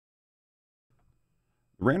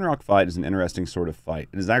The Ranrok fight is an interesting sort of fight.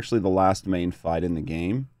 It is actually the last main fight in the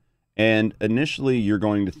game. And initially, you're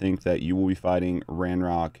going to think that you will be fighting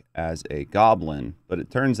Ranrok as a goblin, but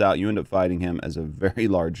it turns out you end up fighting him as a very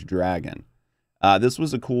large dragon. This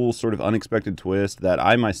was a cool sort of unexpected twist that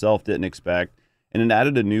I myself didn't expect, and it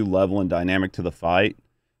added a new level and dynamic to the fight.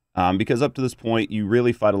 Because up to this point, you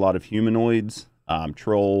really fight a lot of humanoids,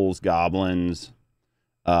 trolls, goblins,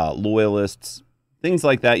 loyalists, things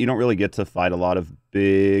like that. You don't really get to fight a lot of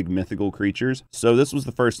big mythical creatures. So this was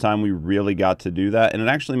the first time we really got to do that, and it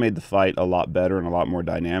actually made the fight a lot better and a lot more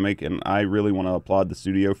dynamic, and I really want to applaud the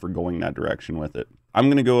studio for going that direction with it. I'm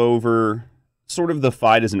going to go over sort of the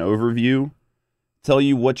fight as an overview, tell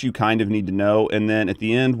you what you kind of need to know, and then at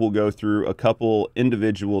the end we'll go through a couple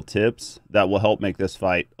individual tips that will help make this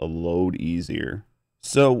fight a load easier.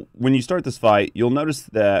 So when you start this fight, you'll notice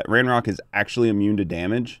that Ranrok is actually immune to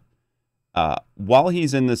damage. While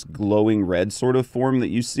he's in this glowing red sort of form that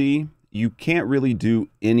you see, you can't really do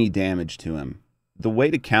any damage to him. The way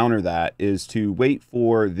to counter that is to wait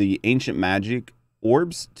for the ancient magic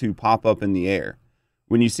orbs to pop up in the air.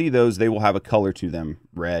 When you see those, they will have a color to them: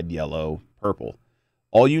 red, yellow, purple.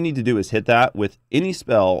 All you need to do is hit that with any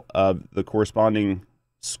spell of the corresponding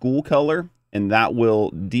school color, and that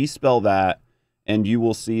will dispel that, and you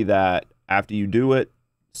will see that after you do it,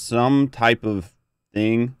 some type of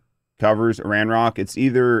thing covers Ranrok. It's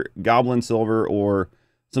either goblin silver or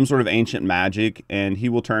some sort of ancient magic, and he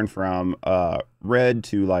will turn from red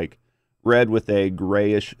to like red with a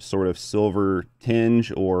grayish sort of silver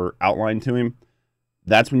tinge or outline to him.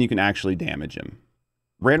 That's when you can actually damage him.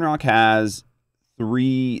 Ranrok has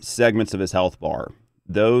 3 segments of his health bar.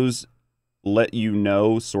 Those let you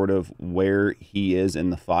know sort of where he is in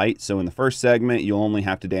the fight. So in the first segment, you'll only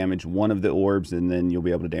have to damage 1 of the orbs, and then you'll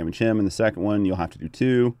be able to damage him. In the second one, you'll have to do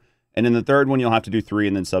 2. And in the third one, you'll have to do 3,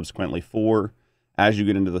 and then subsequently 4 as you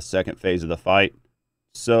get into the second phase of the fight.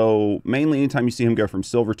 So mainly anytime you see him go from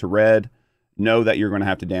silver to red, know that you're going to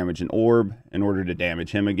have to damage an orb in order to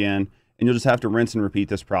damage him again. And you'll just have to rinse and repeat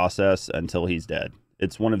this process until he's dead.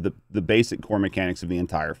 It's one of the basic core mechanics of the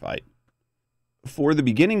entire fight. For the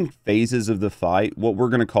beginning phases of the fight, what we're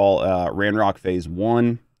going to call Ranrok Phase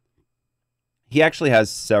 1, he actually has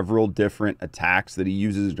several different attacks that he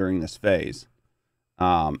uses during this phase.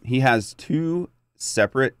 He has 2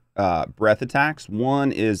 separate breath attacks.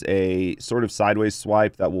 One is a sort of sideways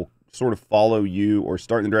swipe that will sort of follow you or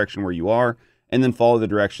start in the direction where you are, and then follow the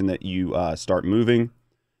direction that you start moving.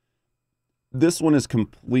 This one is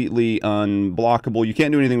completely unblockable. You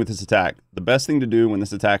can't do anything with this attack. The best thing to do when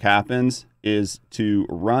this attack happens is to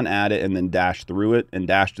run at it and then dash through it and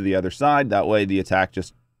dash to the other side. That way the attack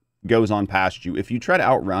just goes on past you. If you try to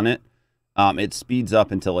outrun it, it speeds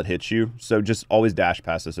up until it hits you. So just always dash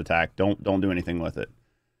past this attack. Don't do anything with it.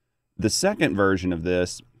 The second version of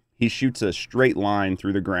this, he shoots a straight line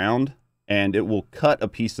through the ground, and it will cut a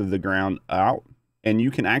piece of the ground out, and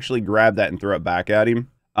you can actually grab that and throw it back at him.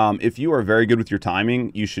 If you are very good with your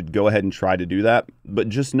timing, you should go ahead and try to do that. But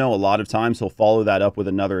just know a lot of times he'll follow that up with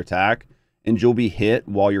another attack, and you'll be hit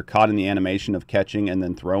while you're caught in the animation of catching and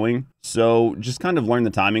then throwing. So just kind of learn the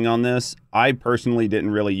timing on this. I personally didn't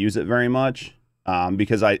really use it very much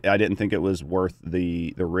because I didn't think it was worth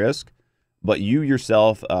the risk. But you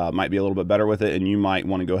yourself might be a little bit better with it, and you might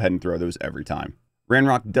want to go ahead and throw those every time.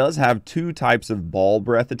 Ranrok does have 2 types of ball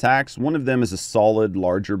breath attacks. One of them is a solid,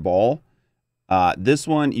 larger ball. This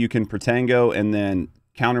one you can Pretango and then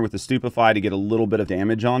counter with the Stupefy to get a little bit of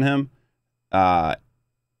damage on him.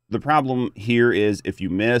 The problem here is if you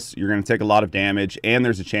miss, you're going to take a lot of damage, and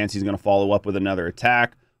there's a chance he's going to follow up with another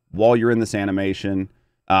attack while you're in this animation.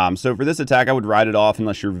 So for this attack, I would write it off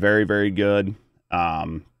unless you're very, very good,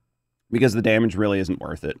 because the damage really isn't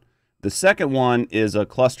worth it. The second one is a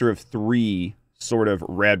cluster of 3 sort of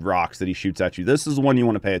red rocks that he shoots at you. This is the one you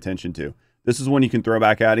want to pay attention to. This is one you can throw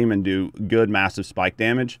back at him and do good massive spike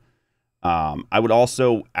damage. I would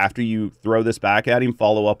also, after you throw this back at him,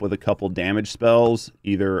 follow up with a couple damage spells.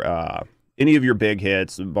 Either any of your big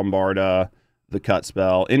hits, Bombarda, the cut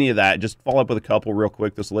spell, any of that. Just follow up with a couple real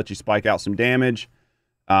quick. This will let you spike out some damage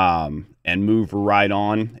and move right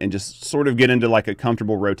on and just sort of get into like a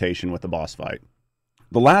comfortable rotation with the boss fight.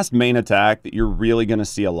 The last main attack that you're really going to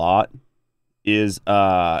see a lot is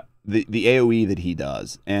the AoE that he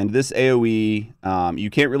does. And this AoE, you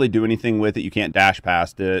can't really do anything with it. You can't dash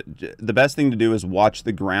past it. The best thing to do is watch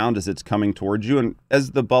the ground as it's coming towards you. And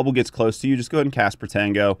as the bubble gets close to you, just go ahead and cast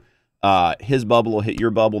Pretango. His bubble will hit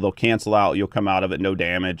your bubble. They'll cancel out. You'll come out of it, no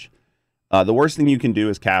damage. The worst thing you can do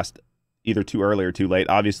is cast either too early or too late.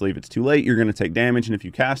 Obviously, if it's too late, you're going to take damage. And if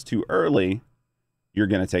you cast too early, you're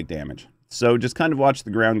going to take damage. So just kind of watch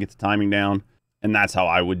the ground, get the timing down. And that's how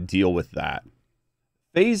I would deal with that.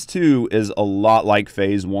 Phase 2 is a lot like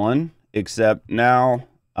Phase 1, except now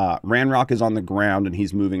Ranrok is on the ground and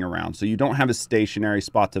he's moving around. So you don't have a stationary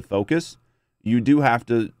spot to focus. You do have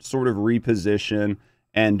to sort of reposition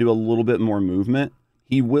and do a little bit more movement.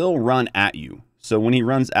 He will run at you. So when he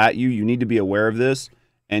runs at you, you need to be aware of this.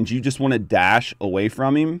 And you just want to dash away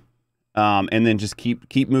from him. And then just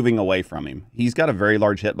keep moving away from him. He's got a very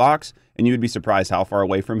large hitbox, and you would be surprised how far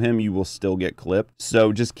away from him you will still get clipped.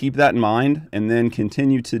 So just keep that in mind, and then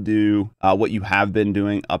continue to do what you have been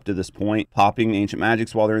doing up to this point. Popping Ancient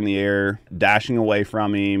Magics while they're in the air, dashing away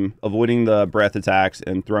from him, avoiding the breath attacks,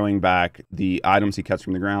 and throwing back the items he cuts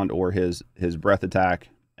from the ground or his breath attack.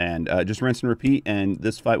 And just rinse and repeat, and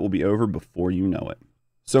this fight will be over before you know it.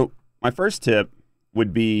 So my first tip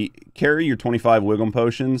would be carry your 25 Wiggle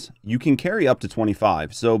Potions. You can carry up to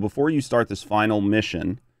 25. So before you start this final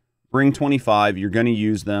mission, bring 25. You're going to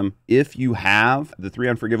use them. If you have the 3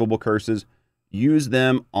 Unforgivable Curses, use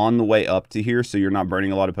them on the way up to here so you're not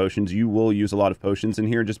burning a lot of potions. You will use a lot of potions in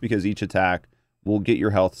here just because each attack will get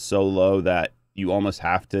your health so low that you almost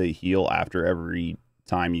have to heal after every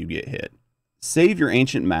time you get hit. Save your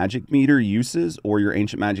Ancient Magic meter uses or your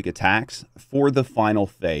Ancient Magic attacks for the final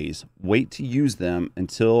phase. Wait to use them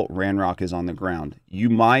until Ranrok is on the ground.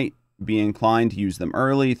 You might be inclined to use them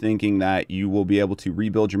early, thinking that you will be able to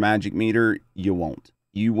rebuild your magic meter. You won't.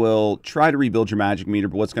 You will try to rebuild your magic meter,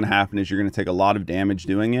 but what's going to happen is you're going to take a lot of damage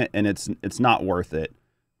doing it, and it's not worth it.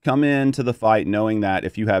 Come into the fight knowing that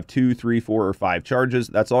if you have 2, 3, 4, or 5 charges,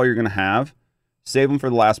 that's all you're going to have. Save them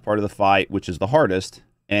for the last part of the fight, which is the hardest,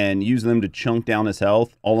 and use them to chunk down his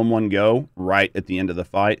health all in one go right at the end of the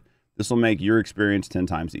fight. This will make your experience 10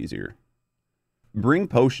 times easier. Bring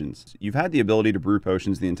potions. You've had the ability to brew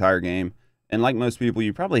potions the entire game, and like most people,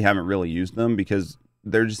 you probably haven't really used them because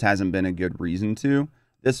there just hasn't been a good reason to.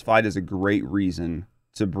 This fight is a great reason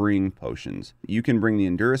to bring potions. You can bring the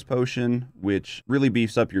Endurance Potion, which really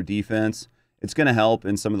beefs up your defense. It's going to help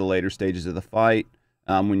in some of the later stages of the fight.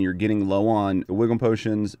 When you're getting low on the Wiggle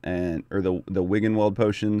Potions or the Wiggenweld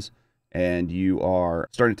Potions, and you are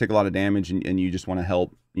starting to take a lot of damage and you just want to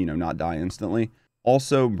help, not die instantly.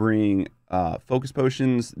 Also bring Focus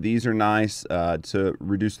Potions. These are nice to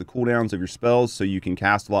reduce the cooldowns of your spells so you can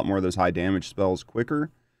cast a lot more of those high damage spells quicker.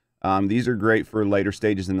 These are great for later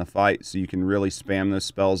stages in the fight so you can really spam those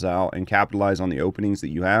spells out and capitalize on the openings that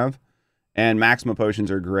you have. And Maxima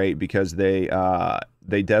Potions are great because they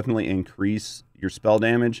definitely increase your spell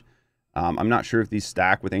damage. I'm not sure if these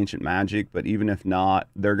stack with Ancient Magic, but even if not,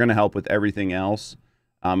 they're going to help with everything else,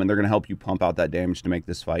 and they're going to help you pump out that damage to make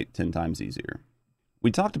this fight 10 times easier. We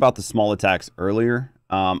talked about the small attacks earlier.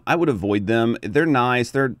 I would avoid them. They're nice.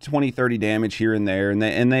 They're 20, 30 damage here and there, and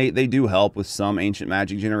they do help with some Ancient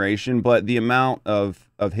Magic generation, but the amount of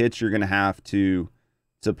hits you're going to have to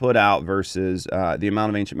put out versus the amount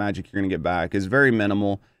of Ancient Magic you're going to get back is very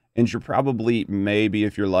minimal. And you're probably, maybe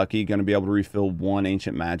if you're lucky, going to be able to refill 1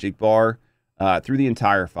 Ancient Magic bar through the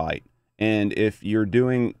entire fight. And if you're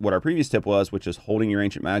doing what our previous tip was, which is holding your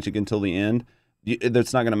Ancient Magic until the end,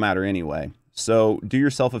 that's not going to matter anyway. So do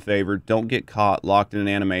yourself a favor. Don't get caught locked in an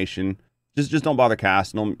animation. Just don't bother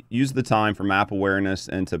casting them. Use the time for map awareness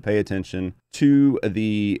and to pay attention to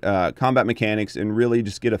the combat mechanics and really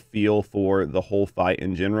just get a feel for the whole fight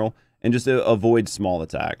in general. And just avoid small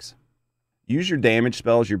attacks. Use your damage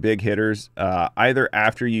spells, your big hitters, either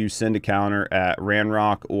after you send a counter at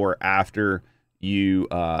Ranrok or after you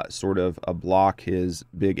sort of block his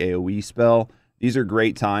big AoE spell. These are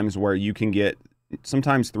great times where you can get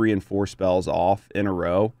sometimes 3 and 4 spells off in a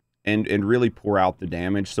row and really pour out the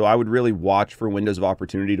damage. So I would really watch for windows of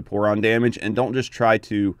opportunity to pour on damage and don't just try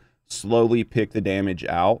to slowly pick the damage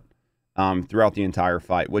out throughout the entire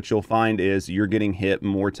fight. What you'll find is you're getting hit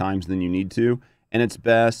more times than you need to, and it's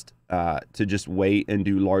best to just wait and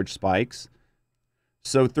do large spikes.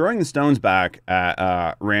 So throwing the stones back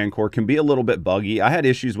at Rancor can be a little bit buggy. I had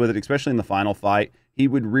issues with it, especially in the final fight. He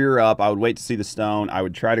would rear up. I would wait to see the stone. I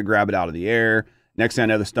would try to grab it out of the air. Next thing I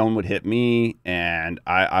know, the stone would hit me, and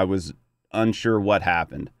I was unsure what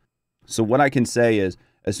happened. So what I can say is,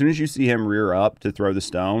 as soon as you see him rear up to throw the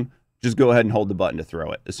stone, just go ahead and hold the button to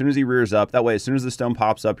throw it. As soon as he rears up, that way, as soon as the stone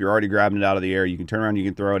pops up, you're already grabbing it out of the air. You can turn around, you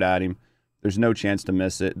can throw it at him. There's no chance to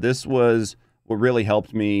miss it. This was what really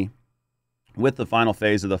helped me with the final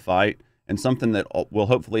phase of the fight, and something that will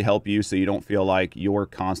hopefully help you so you don't feel like you're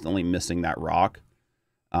constantly missing that rock.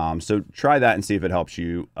 So try that and see if it helps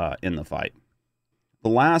you in the fight. The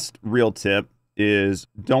last real tip is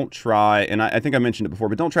don't try, and I think I mentioned it before,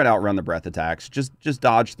 but don't try to outrun the breath attacks. Just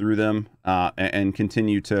dodge through them and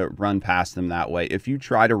continue to run past them that way. If you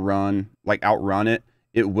try to outrun it,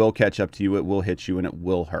 it will catch up to you, it will hit you, and it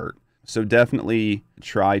will hurt. So definitely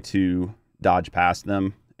try to dodge past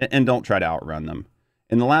them and don't try to outrun them.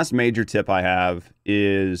 And the last major tip I have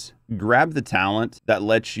is grab the talent that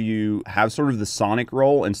lets you have sort of the Sonic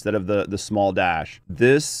roll instead of the small dash.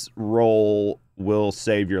 This roll will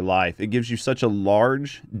save your life. It gives you such a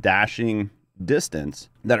large dashing distance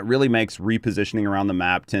that it really makes repositioning around the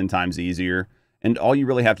map 10 times easier. And all you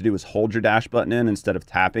really have to do is hold your dash button in instead of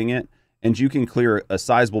tapping it, and you can clear a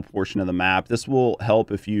sizable portion of the map. This will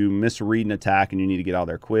help if you misread an attack and you need to get out of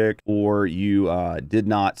there quick, or you did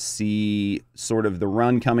not see sort of the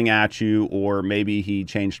run coming at you, or maybe he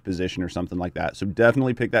changed position or something like that. So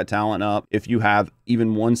definitely pick that talent up. If you have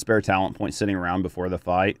even one spare talent point sitting around before the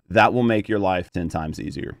fight, that will make your life 10 times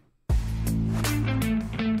easier.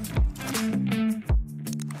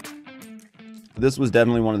 This was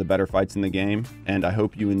definitely one of the better fights in the game, and I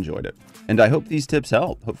hope you enjoyed it. And I hope these tips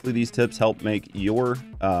help. Hopefully these tips help make your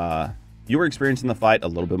experience in the fight a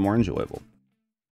little bit more enjoyable.